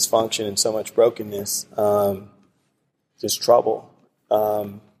much dysfunction and so much brokenness, just trouble.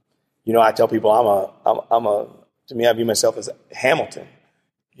 I tell people to me, I view myself as Hamilton.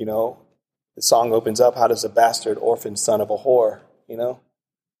 The song opens up, how does a bastard orphan son of a whore,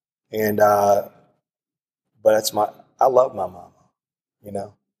 And, but I love my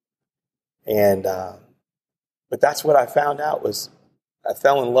mama, And, but that's what I found out was I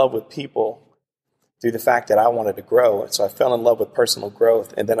fell in love with people through the fact that I wanted to grow. And so I fell in love with personal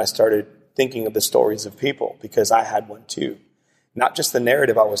growth. And then I started thinking of the stories of people because I had one too. Not just the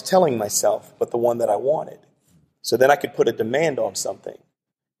narrative I was telling myself, but the one that I wanted. So then I could put a demand on something.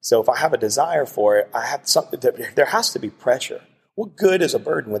 So if I have a desire for it, I have something that there has to be pressure. What good is a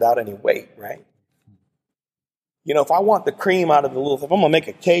burden without any weight, right? If I want the cream out of the little, if I'm going to make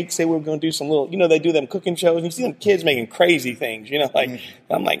a cake, say we're going to do some little, they do them cooking shows, and you see them kids making crazy things,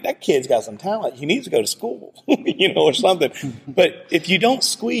 I'm like, that kid's got some talent. He needs to go to school, or something. But if you don't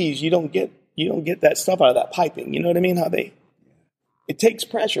squeeze, you don't get that stuff out of that piping. You know what I mean? It takes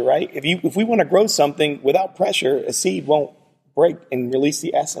pressure, right? If we want to grow something without pressure, a seed won't break and release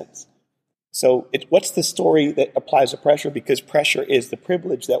the essence. So what's the story that applies to pressure? Because pressure is the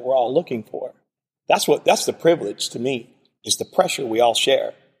privilege that we're all looking for. That's the privilege to me, is the pressure we all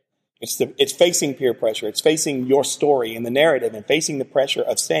share. It's facing peer pressure. It's facing your story and the narrative and facing the pressure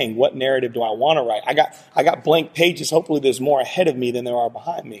of saying, what narrative do I want to write? I got blank pages. Hopefully there's more ahead of me than there are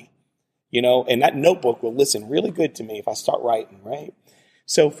behind me, and that notebook will listen really good to me if I start writing, right?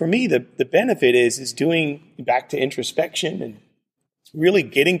 So for me, the benefit is doing back to introspection and really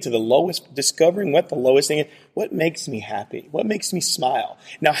getting to the lowest, discovering what the lowest thing is. What makes me happy? What makes me smile?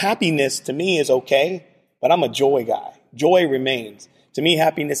 Now, happiness to me is okay, but I'm a joy guy. Joy remains. To me,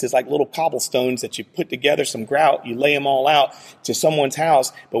 happiness is like little cobblestones that you put together, some grout, you lay them all out to someone's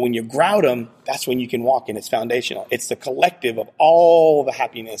house. But when you grout them, that's when you can walk in. It's foundational. It's the collective of all the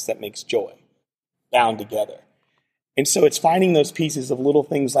happiness that makes joy bound together. And so it's finding those pieces of little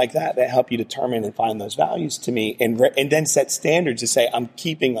things like that help you determine and find those values to me and then set standards to say, I'm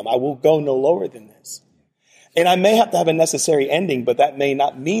keeping them. I will go no lower than this. And I may have to have a necessary ending, but that may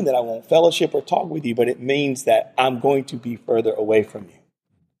not mean that I won't fellowship or talk with you, but it means that I'm going to be further away from you,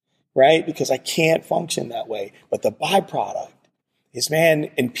 right? Because I can't function that way. But the byproduct is, man,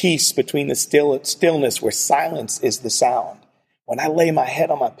 in peace between the stillness where silence is the sound. When I lay my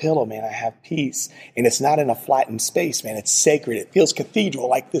head on my pillow, man, I have peace. And it's not in a flattened space, man. It's sacred. It feels cathedral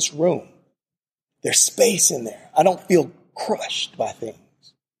like this room. There's space in there. I don't feel crushed by things.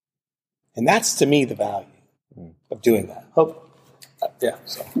 And that's, to me, the value of doing that.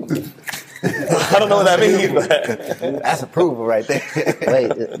 So. I don't know what that means, but that's approval right there. Wait,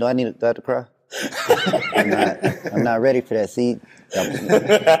 do I have to cry? I'm not ready for that. See,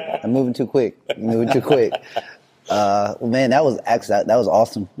 I'm moving too quick. Man, that was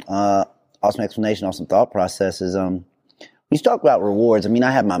awesome. Awesome explanation, awesome thought processes. You talk about rewards. I mean,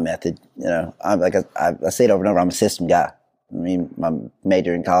 I have my method. I say it over and over. I'm a system guy. I mean, my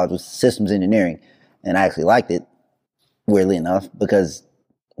major in college was systems engineering, and I actually liked it, weirdly enough, because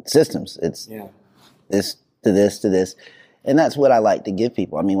it's systems. It's this to this to this. And that's what I like to give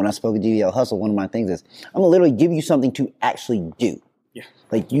people. I mean, when I spoke at GVL Hustle, one of my things is I'm going to literally give you something to actually do. Yeah.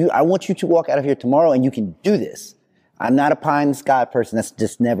 I want you to walk out of here tomorrow and you can do this. I'm not a pie in the sky person. That's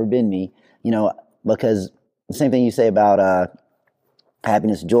just never been me, because the same thing you say about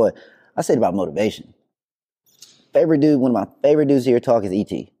happiness and joy, I say it about motivation. One of my favorite dudes to hear talk is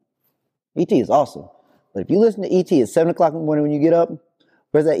E.T. E.T. is awesome. But if you listen to E.T. at 7 o'clock in the morning when you get up,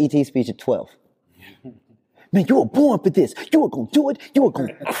 where's that E.T. speech at 12? Man, you were born for this. You were going to do it. You were going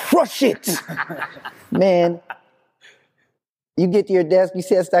to crush it. Man, You get to your desk, you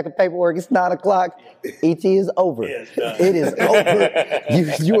see a stack of paperwork, it's 9 o'clock, ET is over. Yeah, it is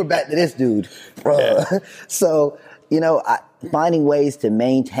over. You were back to this dude, bro. Yeah. So, finding ways to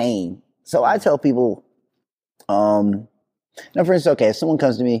maintain. So I tell people, for instance, okay, if someone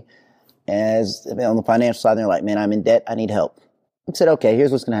comes to me on the financial side, they're like, man, I'm in debt, I need help. I said, okay,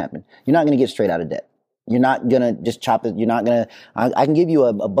 here's what's going to happen. You're not going to get straight out of debt. You're not going to just chop it. You're not going to, I can give you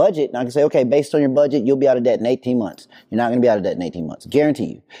a budget and I can say, okay, based on your budget, you'll be out of debt in 18 months. You're not going to be out of debt in 18 months. Guarantee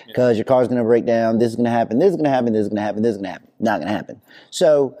you. Because your car's going to break down. This is going to happen. This is going to happen. This is going to happen. This is going to happen. Not going to happen.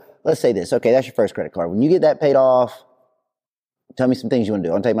 So let's say this. Okay, that's your first credit card. When you get that paid off, tell me some things you want to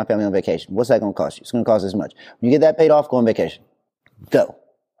do. I want to take my family on vacation. What's that going to cost you? It's going to cost this much. When you get that paid off, go on vacation. Go.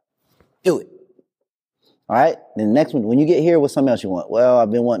 Do it. All right? Then the next one, when you get here, what's something else you want? Well,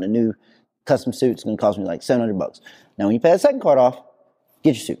 I've been wanting a new custom suit. It's going to cost me like $700. Now, when you pay the second card off,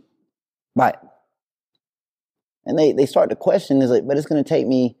 get your suit. Buy it. And they start to question, but it's going to take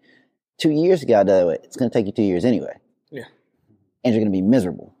me 2 years to get out of it. It's going to take you 2 years anyway. Yeah. And you're going to be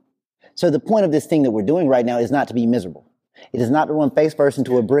miserable. So the point of this thing that we're doing right now is not to be miserable. It is not to run face first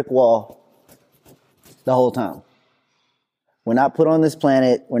into a brick wall the whole time. We're not put on this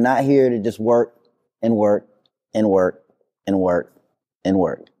planet. We're not here to just work and work and work and work and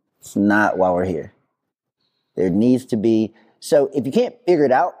work. It's not why we're here. There needs to be, so if you can't figure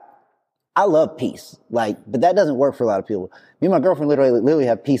it out, I love peace. But that doesn't work for a lot of people. Me and my girlfriend literally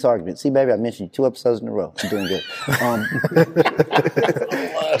have peace arguments. See, baby, I mentioned you 2 episodes in a row. I'm doing good.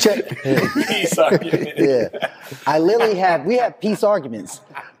 Peace argument. Yeah. We have peace arguments.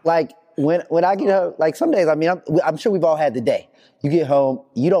 When I get home, some days, I'm sure we've all had the day. You get home,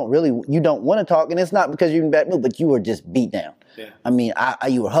 you don't want to talk, and it's not because you're in a bad mood, but you were just beat down. Yeah.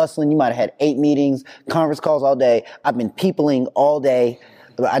 You were hustling. You might have had 8 meetings, conference calls all day. I've been peopling all day,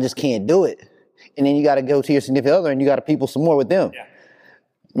 but I just can't do it. And then you got to go to your significant other, and you got to people some more with them.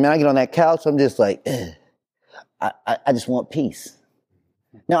 Yeah. I get on that couch, I'm just like, I just want peace.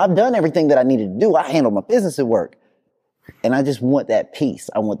 Now, I've done everything that I needed to do. I handled my business at work, and I just want that peace.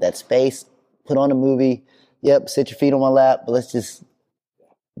 I want that space. Put on a movie. Yep, sit your feet on my lap, but let's just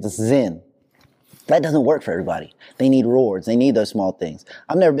zen. That doesn't work for everybody. They need rewards. They need those small things.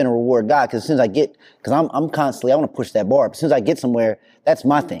 I've never been a reward guy because as soon as I'm constantly, I want to push that bar. But as soon as I get somewhere, that's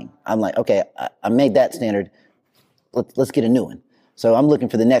my thing. I'm like, okay, I made that standard. Let's get a new one. So I'm looking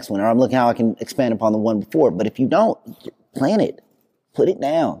for the next one, or I'm looking how I can expand upon the one before. But if you don't, plan it. Put it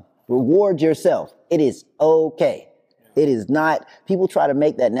down. Reward yourself. It is okay. It is not, people try to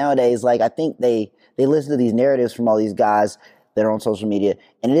make that nowadays. I think they listen to these narratives from all these guys that are on social media,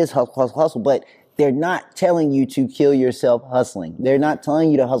 and it is hustle, but they're not telling you to kill yourself hustling. They're not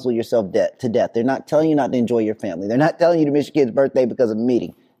telling you to hustle yourself to death. They're not telling you not to enjoy your family. They're not telling you to miss your kid's birthday because of a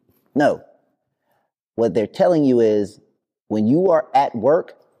meeting. No. What they're telling you is when you are at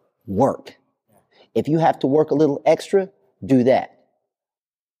work, work. If you have to work a little extra, do that.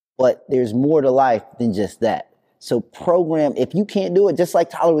 But there's more to life than just that. So program, if you can't do it, just like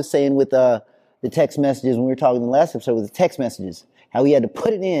Tyler was saying with the text messages when we were talking in the last episode with the text messages, how he had to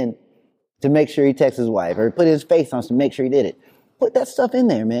put it in to make sure he texts his wife, or put his face on to make sure he did it. Put that stuff in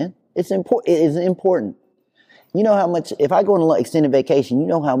there, man. It's important. It is important. You know how much, if I go on an extended vacation, you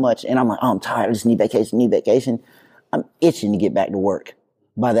know how much, and I'm like, oh, I'm tired, I just need vacation. I'm itching to get back to work.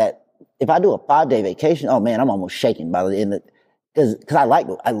 By that, if I do a 5-day vacation, oh man, I'm almost shaking by the end of, because I like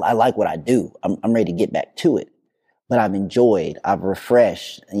what I do. I'm ready to get back to it. But I've enjoyed, I've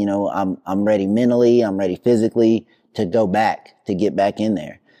refreshed, I'm ready mentally, I'm ready physically to go back, to get back in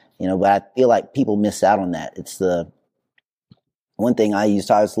there. But I feel like people miss out on that. It's the one thing I use, it's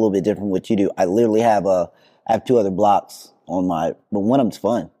a little bit different from what you do. I literally have 2 other blocks on but one of them's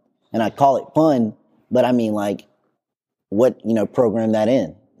fun. And I call it fun, but I mean program that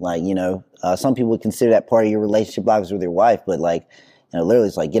in. Some people would consider that part of your relationship blocks with your wife, but literally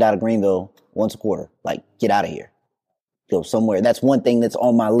it's get out of Greenville once a quarter. Get out of here. Go somewhere. That's one thing that's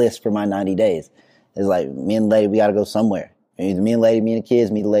on my list for my 90 days. It's me and the lady, we got to go somewhere. Either me and the lady, me and the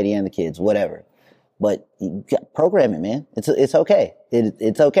kids, me, the lady, and the kids, whatever. But you got program it, man. It's okay.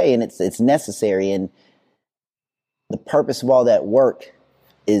 It's okay, and it's necessary. And the purpose of all that work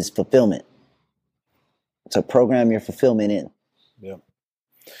is fulfillment. So program your fulfillment in. Yeah.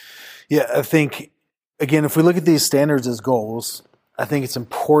 Yeah, I think, again, if we look at these standards as goals, I think it's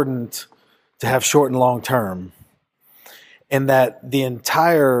important to have short and long term. And that the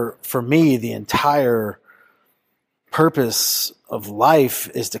entire purpose of life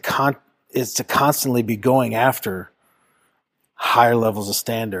is to constantly be going after higher levels of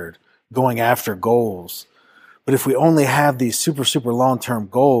standard, going after goals. But if we only have these super, super long-term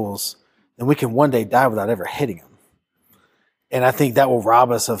goals, then we can one day die without ever hitting them. And I think that will rob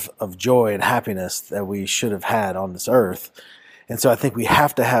us of joy and happiness that we should have had on this earth. And so I think we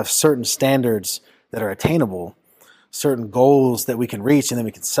have to have certain standards that are attainable, certain goals that we can reach, and then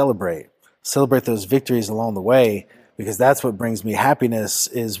we can celebrate those victories along the way, because that's what brings me happiness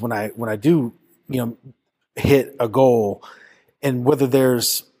is when I do, hit a goal, and whether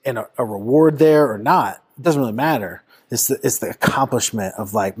there's a reward there or not, it doesn't really matter. It's the accomplishment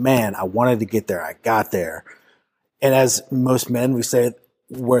of like, man, I wanted to get there. I got there. And as most men, we say,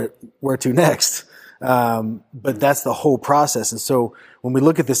 where to next? But that's the whole process. And so when we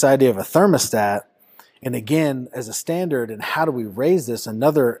look at this idea of a thermostat, and again, as a standard, and how do we raise this?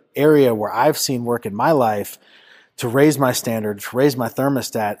 Another area where I've seen work in my life to raise my standard, to raise my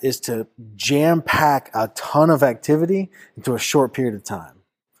thermostat, is to jam pack a ton of activity into a short period of time.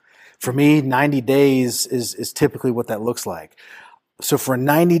 For me, 90 days is typically what that looks like. So for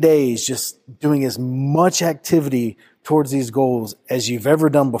 90 days, just doing as much activity towards these goals as you've ever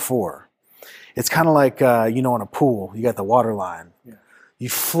done before. It's kind of like, in a pool, you got the water line. Yeah. You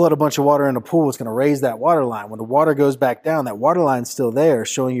flood a bunch of water in a pool, it's going to raise that water line. When the water goes back down, that water line's still there,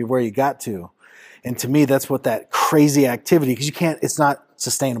 showing you where you got to. And to me, that's what that crazy activity, because it's not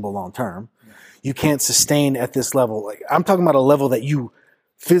sustainable long term. Yeah. You can't sustain at this level. Like, I'm talking about a level that you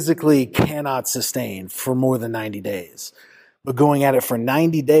physically cannot sustain for more than 90 days. But going at it for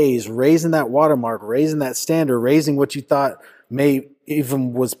 90 days, raising that watermark, raising that standard, raising what you thought may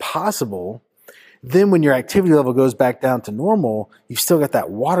even was possible, then when your activity level goes back down to normal, you've still got that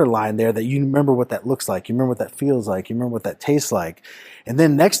water line there that you remember what that looks like. You remember what that feels like. You remember what that tastes like. And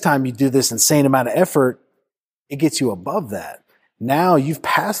then next time you do this insane amount of effort, it gets you above that. Now you've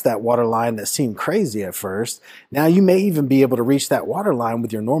passed that water line that seemed crazy at first. Now you may even be able to reach that water line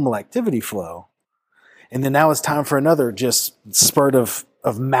with your normal activity flow. And then now it's time for another just spurt of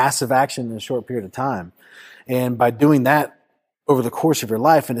massive action in a short period of time. And by doing that over the course of your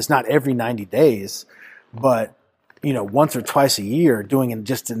life, and it's not every 90 days, but, once or twice a year, doing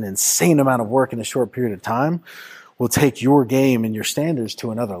just an insane amount of work in a short period of time will take your game and your standards to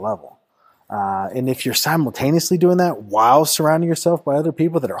another level. And if you're simultaneously doing that while surrounding yourself by other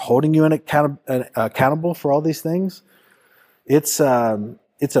people that are holding you accountable for all these things, it's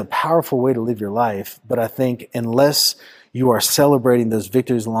a powerful way to live your life. But I think unless you are celebrating those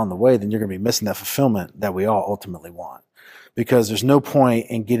victories along the way, then you're going to be missing that fulfillment that we all ultimately want. Because there's no point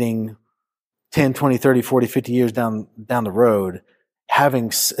in getting 10, 20, 30, 40, 50 years down the road,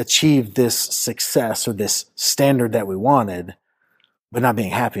 having achieved this success or this standard that we wanted, but not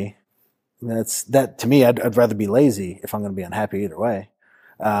being happy. That to me, I'd rather be lazy if I'm going to be unhappy either way.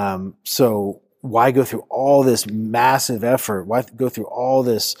 So why go through all this massive effort? Why go through all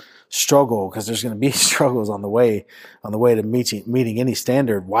this struggle? Because there's going to be struggles on the way to meeting any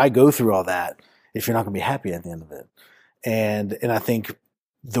standard. Why go through all that if you're not going to be happy at the end of it? And I think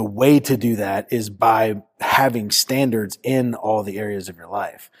the way to do that is by having standards in all the areas of your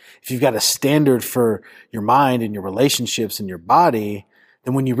life. If you've got a standard for your mind and your relationships and your body,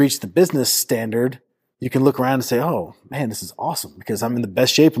 then when you reach the business standard, you can look around and say, oh man, this is awesome because I'm in the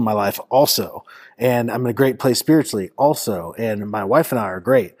best shape of my life also. And I'm in a great place spiritually also. And my wife and I are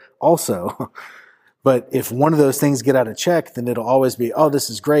great also. But if one of those things get out of check, then it'll always be, oh, this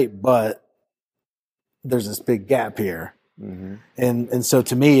is great, but there's this big gap here. Mm-hmm. And so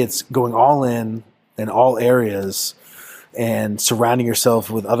to me, it's going all in all areas and surrounding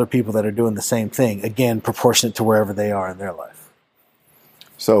yourself with other people that are doing the same thing. Again, proportionate to wherever they are in their life.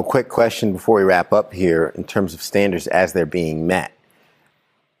 So quick question before we wrap up here in terms of standards as they're being met.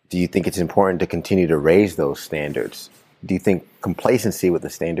 Do you think it's important to continue to raise those standards? Do you think complacency with the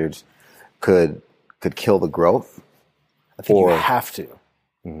standards could kill the growth? I think you have to.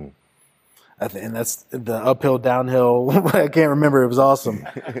 Mm-hmm. And that's the uphill, downhill. I can't remember. It was awesome.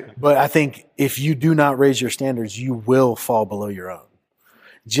 But I think if you do not raise your standards, you will fall below your own.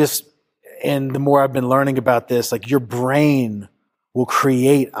 And the more I've been learning about this, like your brain will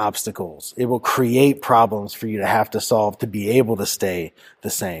create obstacles. It will create problems for you to have to solve to be able to stay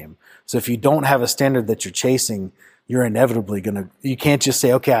the same. So if you don't have a standard that you're chasing, you're inevitably you can't just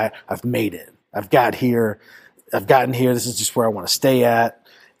say, okay, I've made it. I've gotten here. This is just where I want to stay at.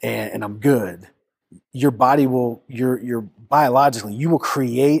 And I'm good. Your body you're biologically, you will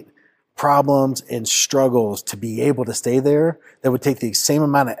create problems and struggles to be able to stay there that would take the same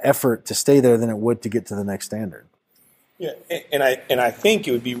amount of effort to stay there than it would to get to the next standard. Yeah, and I think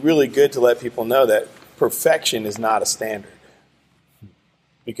it would be really good to let people know that perfection is not a standard.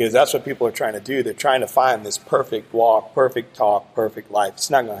 Because that's what people are trying to do. They're trying to find this perfect walk, perfect talk, perfect life.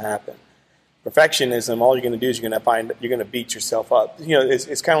 It's not going to happen. Perfectionism, all you're going to do is you're going to beat yourself up.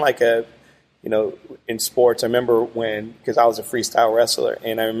 It's kind of like in sports, I remember because I was a freestyle wrestler,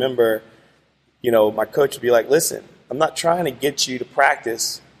 and I remember, my coach would be like, listen, I'm not trying to get you to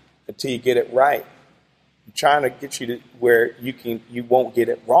practice until you get it right. I'm trying to get you to where you won't get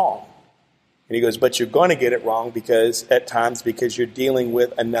it wrong. And he goes, but you're going to get it wrong because you're dealing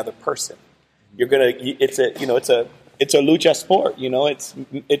with another person. It's a lucha sport,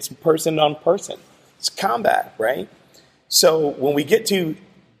 it's person on person. It's combat, right? So when we get to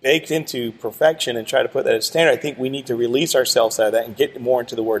baked into perfection and try to put that as standard, I think we need to release ourselves out of that and get more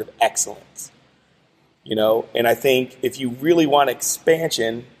into the word of excellence. And I think if you really want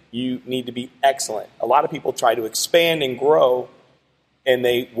expansion, you need to be excellent. A lot of people try to expand and grow, and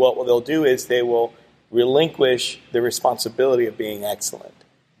what they'll do is they will relinquish the responsibility of being excellent.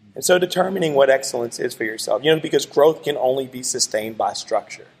 And so determining what excellence is for yourself, because growth can only be sustained by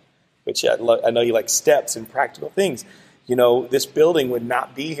structure, which I know you like steps and practical things. This building would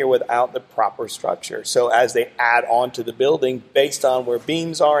not be here without the proper structure. So as they add on to the building, based on where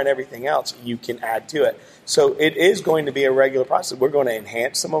beams are and everything else, you can add to it. So it is going to be a regular process. We're going to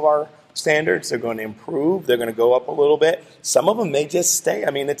enhance some of our standards. They're going to improve. They're going to go up a little bit. Some of them may just stay.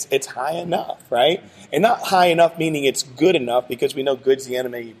 I mean, it's high enough, right? And not high enough meaning it's good enough, because we know good's the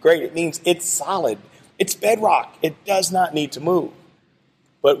enemy of great. It means it's solid. It's bedrock. It does not need to move.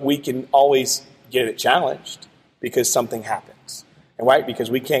 But we can always get it challenged because something happens. And right, because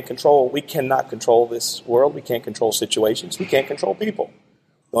we cannot control this world. We can't control situations. We can't control people.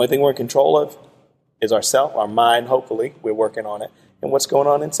 The only thing we're in control of is ourself, our mind, hopefully. We're working on it. And what's going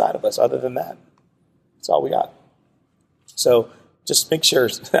on inside of us. Other than that, that's all we got. So just make sure,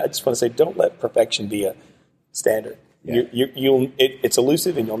 I just want to say, don't let perfection be a standard. Yeah. It's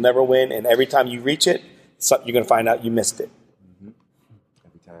elusive and you'll never win. And every time you reach it, you're going to find out you missed it.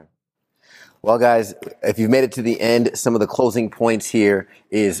 Every time. Well, guys, if you've made it to the end, some of the closing points here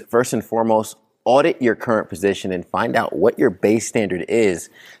is, first and foremost, audit your current position and find out what your base standard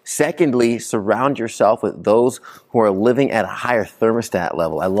is. Secondly, surround yourself with those who are living at a higher thermostat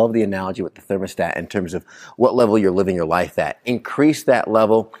level. I love the analogy with the thermostat in terms of what level you're living your life at. Increase that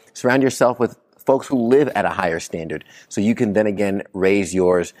level. Surround yourself with folks who live at a higher standard, so you can then again raise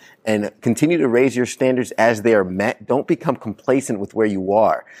yours and continue to raise your standards as they are met. Don't become complacent with where you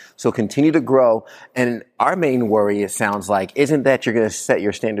are. So continue to grow. And our main worry, it sounds like, isn't that you're going to set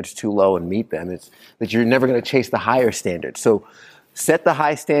your standards too low and meet them. It's that you're never going to chase the higher standard. So set the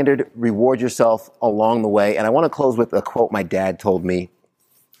high standard, reward yourself along the way. And I want to close with a quote my dad told me,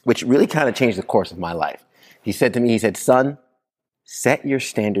 which really kind of changed the course of my life. He said to me, son, set your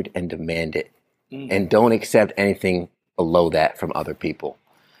standard and demand it. And don't accept anything below that from other people.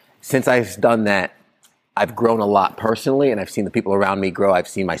 Since I've done that, I've grown a lot personally, and I've seen the people around me grow. I've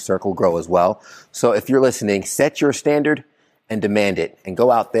seen my circle grow as well. So if you're listening, set your standard and demand it, and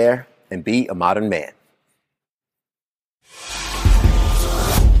go out there and be a modern man.